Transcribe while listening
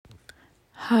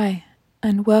Hi,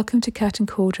 and welcome to Cat and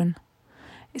Cauldron.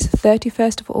 It's the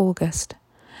 31st of August,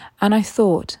 and I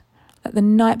thought that the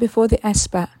night before the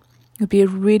Esbat would be a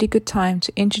really good time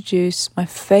to introduce my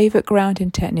favourite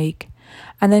grounding technique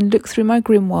and then look through my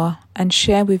grimoire and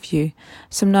share with you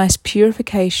some nice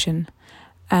purification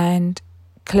and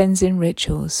cleansing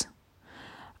rituals.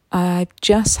 I've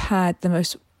just had the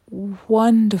most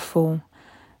wonderful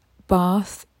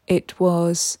bath. It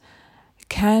was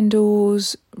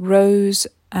candles, rose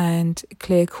and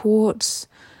clear quartz,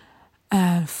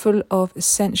 full of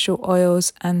essential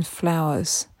oils and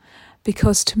flowers.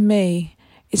 Because to me,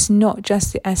 it's not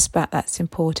just the Esbat that's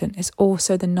important, it's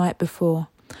also the night before.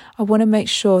 I want to make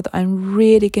sure that I'm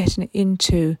really getting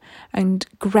into and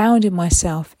grounding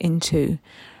myself into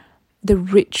the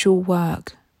ritual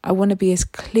work. I want to be as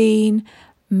clean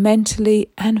mentally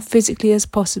and physically as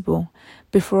possible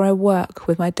before I work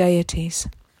with my deities.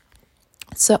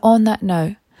 So on that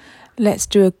note, let's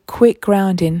do a quick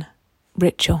grounding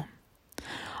ritual.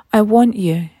 I want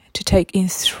you to take in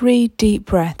 3 deep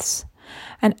breaths,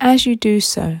 and as you do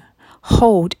so,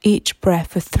 hold each breath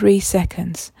for 3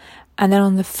 seconds, and then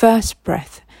on the first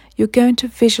breath, you're going to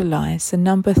visualize the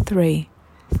number 3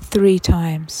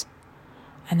 times,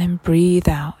 and then breathe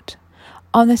out.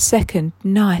 On the second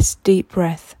nice deep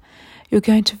breath, you're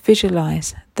going to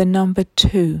visualize the number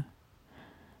 2,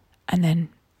 and then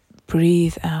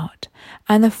breathe out.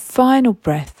 And the final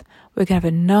breath, we're going to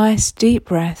have a nice deep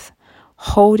breath,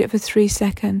 hold it for 3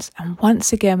 seconds, and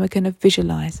once again we're going to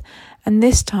visualize. And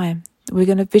this time we're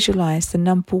going to visualize the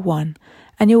number 1,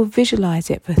 and you'll visualize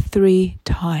it for 3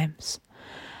 times.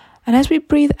 And as we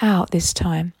breathe out this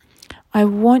time, I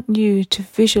want you to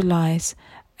visualize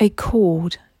a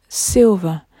cord,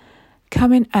 silver,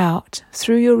 coming out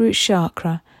through your root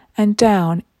chakra and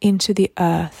down into the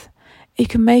earth. You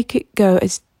can make it go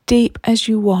as deep as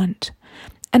you want.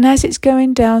 And as it's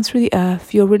going down through the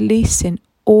earth, you're releasing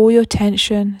all your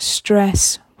tension,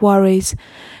 stress, worries.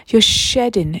 You're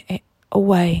shedding it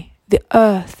away. The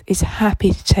earth is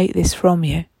happy to take this from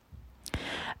you.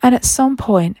 And at some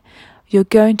point, you're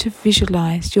going to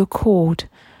visualize your cord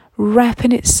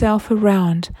wrapping itself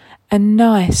around a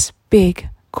nice big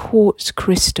quartz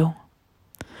crystal.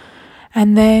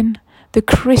 And then the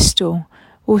crystal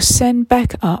will send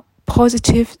back up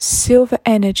positive silver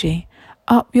energy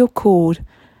up your cord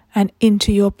and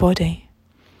into your body.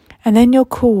 And then your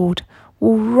cord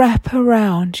will wrap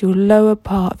around your lower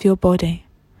part of your body,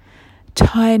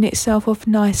 tying itself off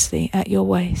nicely at your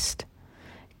waist,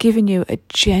 giving you a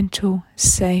gentle,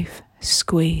 safe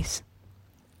squeeze.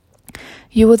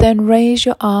 You will then raise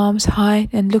your arms high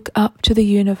and look up to the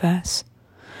universe,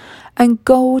 and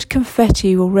gold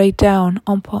confetti will rain down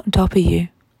on top of you.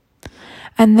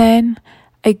 And then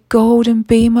a golden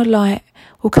beam of light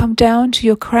will come down to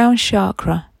your crown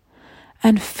chakra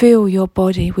and fill your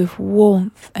body with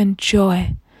warmth and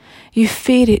joy. You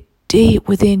feel it deep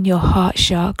within your heart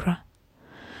chakra.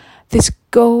 This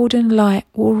golden light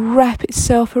will wrap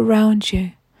itself around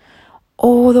you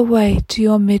all the way to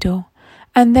your middle,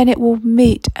 and then it will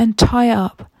meet and tie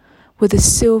up with a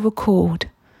silver cord,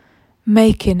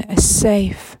 making a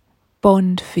safe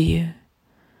bond for you.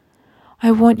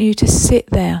 I want you to sit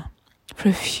there for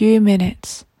a few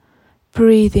minutes,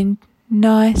 breathing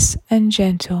nice and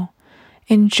gentle,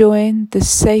 enjoying the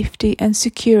safety and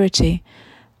security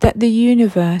that the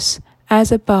universe,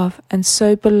 as above and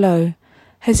so below,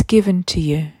 has given to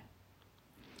you.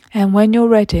 And when you're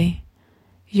ready,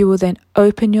 you will then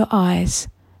open your eyes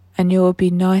and you will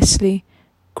be nicely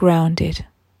grounded.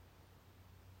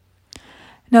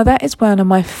 Now that is one of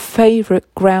my favourite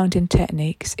grounding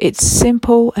techniques. It's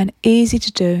simple and easy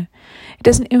to do. It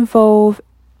doesn't involve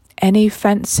any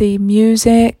fancy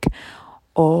music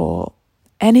or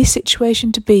any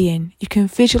situation to be in. You can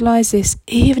visualise this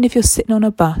even if you're sitting on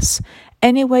a bus,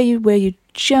 anywhere where you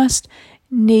just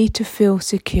need to feel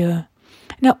secure.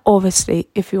 Now obviously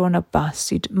if you're on a bus,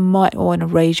 you might want to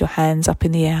raise your hands up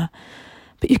in the air,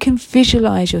 but you can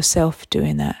visualise yourself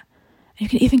doing that. You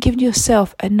can even give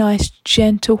yourself a nice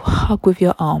gentle hug with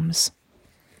your arms.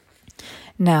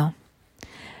 Now,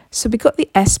 so we've got the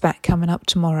Esbat coming up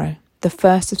tomorrow, the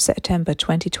 1st of September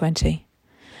 2020.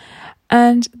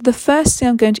 And the first thing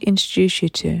I'm going to introduce you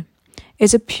to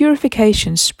is a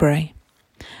purification spray.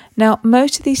 Now,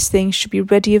 most of these things should be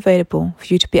ready available for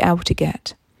you to be able to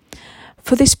get.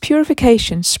 For this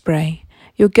purification spray,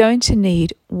 you're going to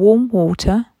need warm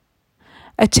water,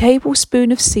 a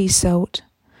tablespoon of sea salt,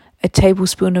 a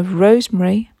tablespoon of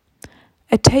rosemary,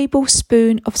 a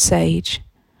tablespoon of sage,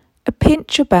 a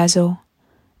pinch of basil,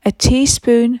 a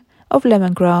teaspoon of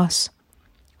lemongrass,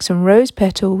 some rose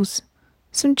petals,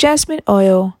 some jasmine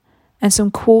oil, and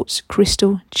some quartz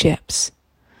crystal chips.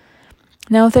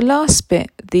 Now the last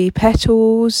bit, the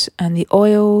petals and the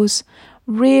oils,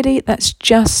 really that's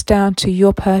just down to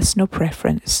your personal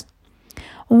preference.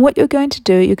 And what you're going to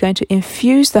do, you're going to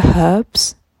infuse the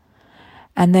herbs,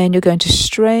 and then you're going to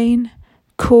strain,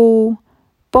 cool,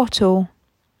 bottle,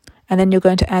 and then you're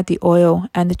going to add the oil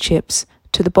and the chips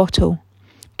to the bottle.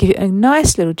 Give it a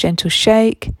nice little gentle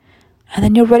shake, and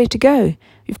then you're ready to go.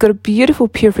 You've got a beautiful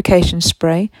purification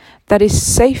spray that is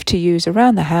safe to use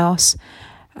around the house,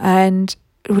 and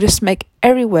it will just make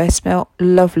everywhere smell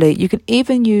lovely. You can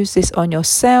even use this on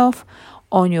yourself,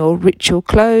 on your ritual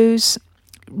clothes.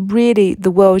 Really,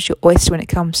 the world's your oyster when it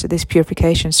comes to this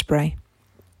purification spray.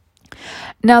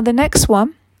 Now, the next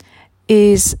one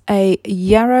is a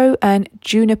yarrow and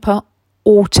juniper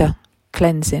altar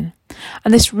cleansing.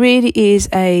 And this really is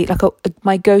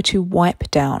my go-to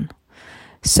wipe down.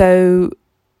 So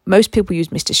most people use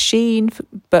Mr. Sheen,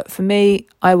 but for me,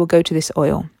 I will go to this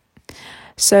oil.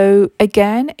 So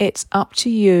again, it's up to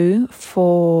you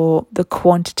for the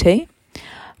quantity,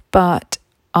 but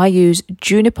I use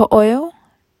juniper oil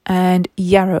and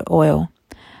yarrow oil.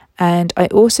 And I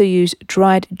also use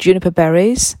dried juniper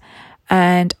berries,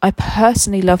 and I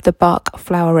personally love the Bach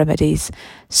flower remedies.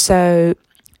 So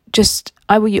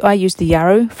I use the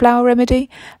yarrow flower remedy,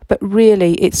 but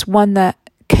really it's one that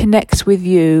connects with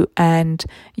you and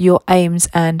your aims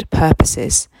and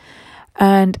purposes.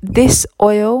 And this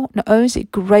oil, not only is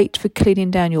it great for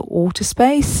cleaning down your altar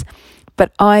space,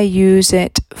 but I use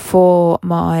it for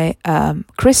my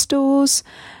crystals,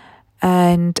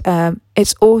 and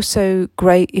it's also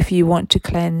great if you want to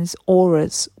cleanse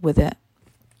auras with it.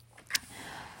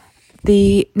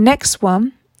 The next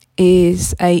one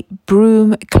is a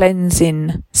broom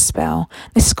cleansing spell.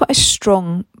 This is quite a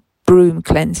strong broom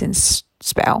cleansing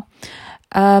spell.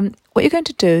 What you're going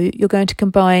to do, you're going to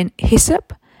combine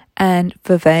hyssop and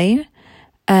vervain,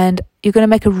 and you're going to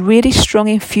make a really strong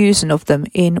infusion of them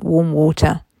in warm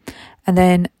water, and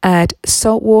then add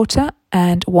salt water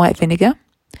and white vinegar,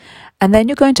 and then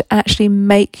you're going to actually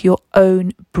make your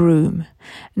own broom.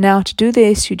 Now, to do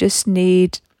this, you just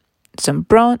need some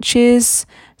branches,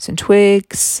 some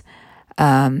twigs,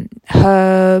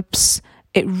 herbs.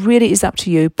 It really is up to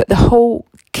you, but the whole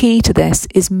key to this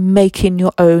is making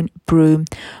your own broom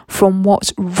from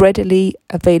what's readily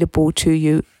available to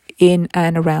you in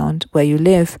and around where you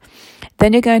live.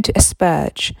 Then you're going to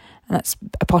asperge, and that's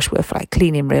a posh word for like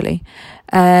cleaning really,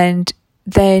 and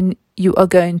then you are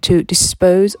going to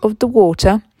dispose of the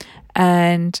water,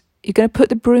 and you're going to put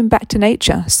the broom back to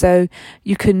nature. So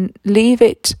you can leave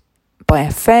it by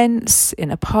a fence,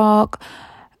 in a park,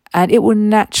 and it will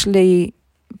naturally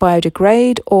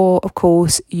biodegrade, or of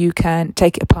course you can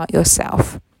take it apart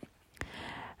yourself.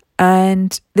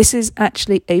 And this is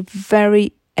actually a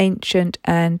very ancient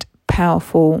and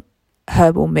powerful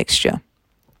herbal mixture.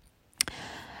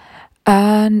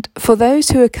 And for those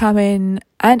who are coming,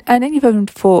 and even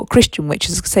for Christian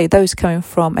witches, say those coming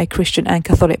from a Christian and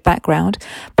Catholic background,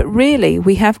 but really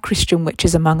we have Christian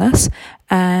witches among us,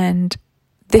 and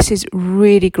this is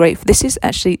really great. This is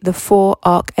actually the 4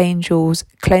 archangels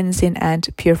cleansing and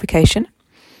purification.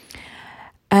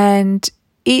 And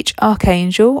each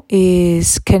archangel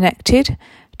is connected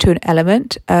to an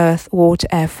element: earth, water,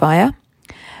 air, fire.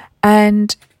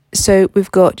 And so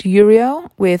we've got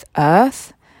Uriel with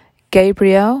earth,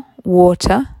 Gabriel,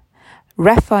 water,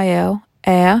 Raphael,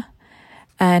 air,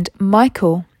 and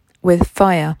Michael with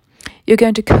fire. You're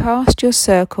going to cast your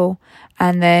circle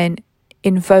and then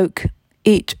invoke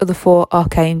each of the 4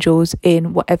 archangels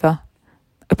in whatever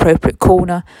appropriate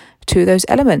corner to those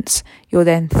elements. You'll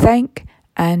then thank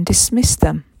and dismiss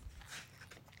them.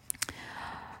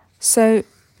 So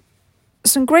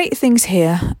some great things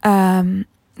here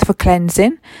for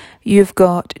cleansing. You've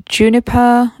got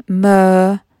juniper,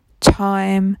 myrrh,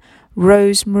 thyme,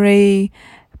 rosemary,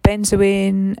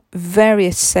 benzoin,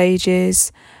 various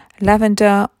sages,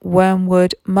 lavender,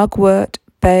 wormwood, mugwort,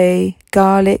 bay,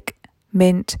 garlic,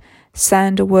 mint,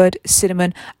 sandalwood,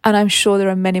 cinnamon, and I'm sure there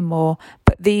are many more,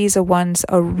 but these are ones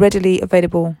that are readily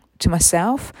available to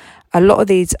myself. A lot of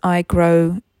these I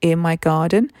grow in my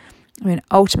garden. I mean,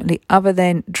 ultimately, other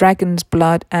than dragon's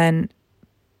blood and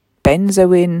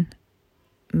benzoin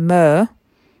myrrh,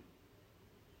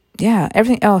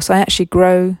 everything else I actually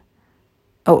grow.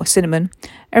 Oh, cinnamon.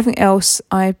 Everything else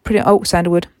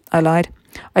sandalwood, I lied.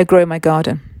 I grow in my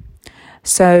garden.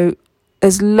 So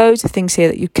there's loads of things here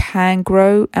that you can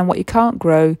grow, and what you can't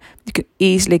grow, you can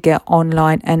easily get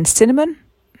online. And cinnamon,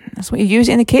 that's what you use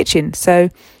in the kitchen. So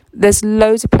there's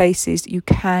loads of places you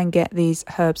can get these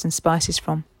herbs and spices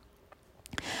from.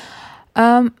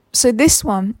 So this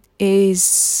one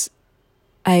is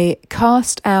a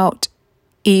cast out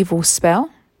evil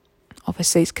spell.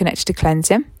 Obviously, it's connected to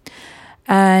cleansing.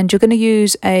 And you're going to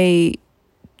use a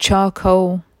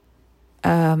charcoal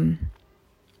burner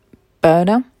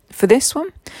for this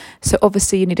one. So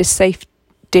obviously you need a safe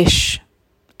dish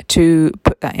to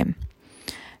put that in.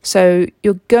 So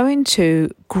you're going to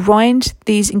grind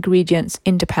these ingredients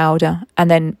into powder and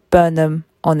then burn them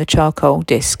on the charcoal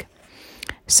disc.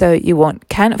 So you want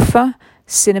camphor,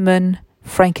 cinnamon,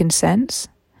 frankincense,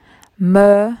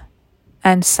 myrrh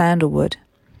and sandalwood.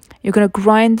 You're going to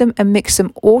grind them and mix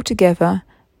them all together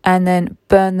and then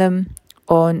burn them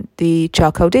on the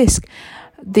charcoal disc.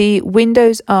 The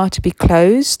windows are to be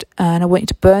closed, and I want you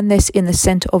to burn this in the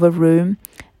centre of a room,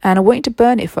 and I want you to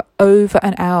burn it for over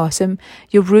an hour. So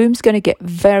your room's going to get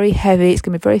very heavy, it's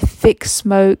going to be very thick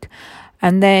smoke,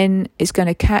 and then it's going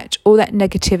to catch all that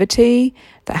negativity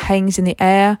that hangs in the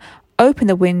air. Open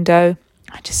the window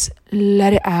and just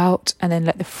let it out, and then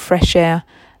let the fresh air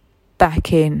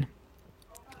back in.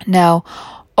 Now,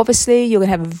 obviously, you're going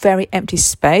to have a very empty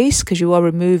space because you are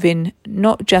removing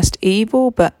not just evil,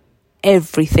 but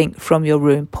everything from your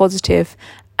room, positive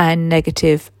and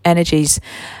negative energies.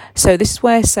 So this is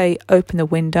why I say open the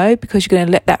window, because you're going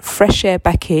to let that fresh air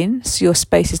back in so your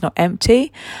space is not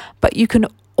empty. But you can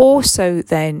also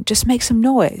then just make some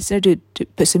noise.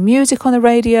 Put some music on the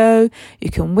radio,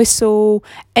 you can whistle,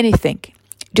 anything.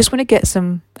 You just want to get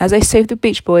some, as they say with the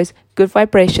Beach Boys, good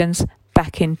vibrations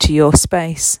back into your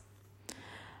space.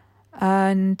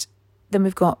 And then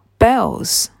we've got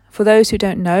bells. For those who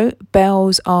don't know,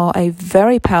 bells are a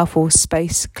very powerful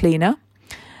space cleaner.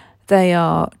 They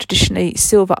are traditionally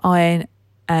silver, iron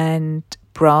and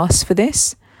brass for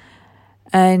this.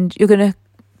 And you're going to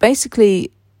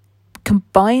basically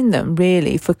combine them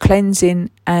really for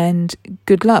cleansing and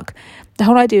good luck. The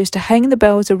whole idea is to hang the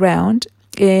bells around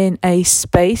in a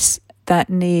space that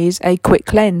needs a quick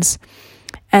cleanse.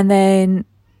 And then,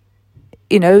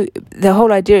 the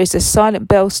whole idea is the silent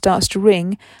bell starts to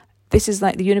ring. This is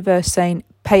like the universe saying,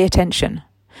 pay attention.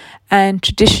 And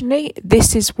traditionally,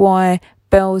 this is why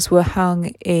bells were hung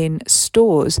in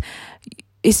stores.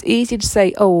 It's easy to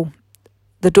say, oh,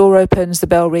 the door opens, the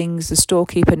bell rings, the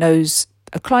storekeeper knows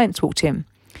a client's walked in.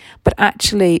 But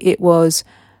actually, it was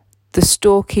the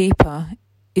storekeeper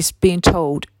is being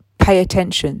told, pay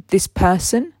attention. This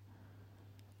person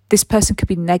could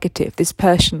be negative. This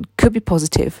person could be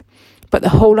positive. But the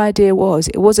whole idea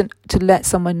it wasn't to let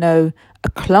someone know a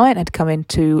client had come in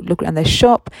to look around their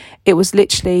shop. It was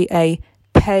literally a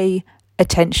pay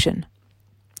attention.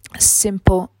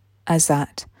 Simple as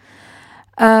that.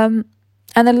 And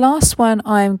the last one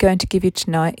I'm going to give you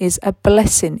tonight is a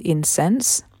blessing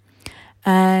incense.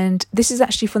 And this is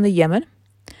actually from the Yemen.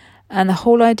 And the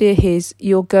whole idea is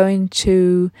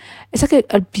it's like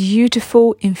a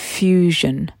beautiful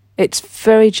infusion. It's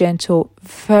very gentle,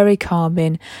 very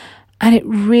calming, and it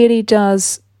really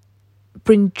does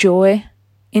bring joy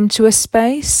into a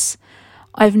space.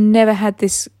 I've never had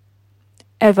this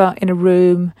ever in a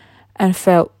room and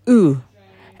felt, ooh.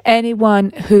 Anyone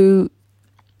who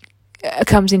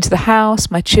comes into the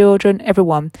house, my children,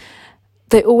 everyone,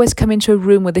 they always come into a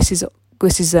room where this is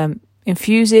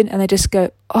infusing, and they just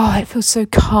go, oh, it feels so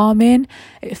calming.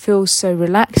 It feels so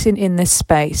relaxing in this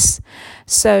space.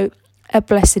 So a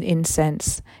blessing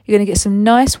incense. You're going to get some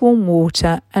nice warm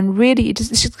water, and really it's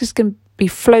just going to be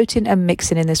floating and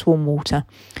mixing in this warm water.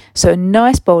 So a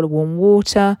nice bowl of warm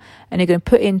water, and you're going to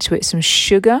put into it some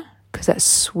sugar, because that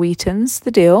sweetens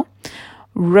the deal,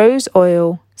 rose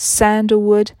oil,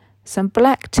 sandalwood, some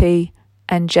black tea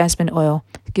and jasmine oil.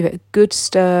 Give it a good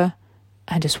stir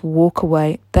and just walk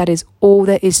away. That is all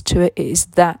there is to it. It is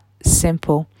that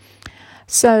simple.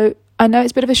 So I know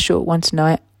it's a bit of a short one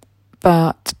tonight,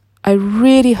 but I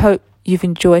really hope you've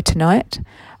enjoyed tonight.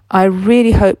 I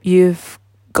really hope you've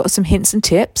got some hints and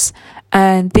tips,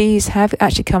 and these have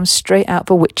actually come straight out of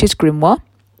a witch's grimoire.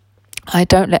 I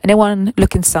don't let anyone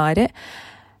look inside it.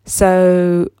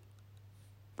 So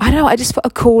I don't know, I just felt a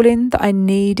calling that I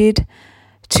needed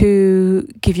to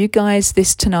give you guys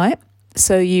this tonight,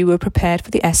 so you were prepared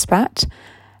for the SBAT.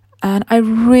 And I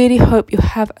really hope you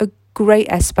have a great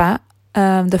SBAT.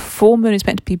 The full moon is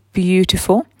meant to be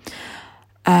beautiful,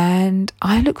 and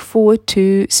I look forward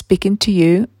to speaking to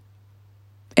you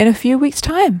in a few weeks'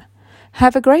 time.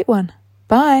 Have a great one.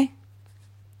 Bye.